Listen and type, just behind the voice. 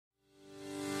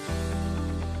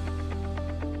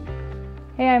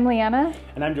Hey, I'm Leanna.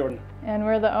 And I'm Jordan. And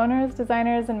we're the owners,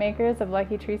 designers, and makers of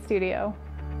Lucky Tree Studio.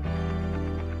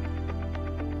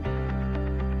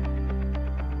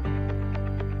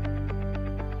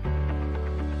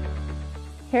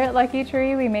 Here at Lucky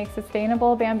Tree, we make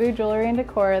sustainable bamboo jewelry and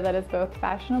decor that is both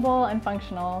fashionable and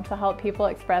functional to help people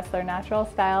express their natural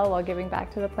style while giving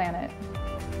back to the planet.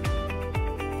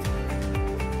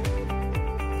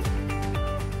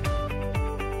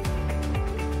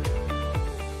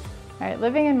 All right,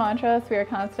 living in Montrose, we are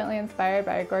constantly inspired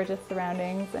by our gorgeous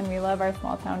surroundings, and we love our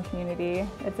small town community.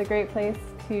 It's a great place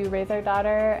to raise our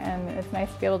daughter, and it's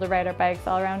nice to be able to ride our bikes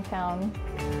all around town.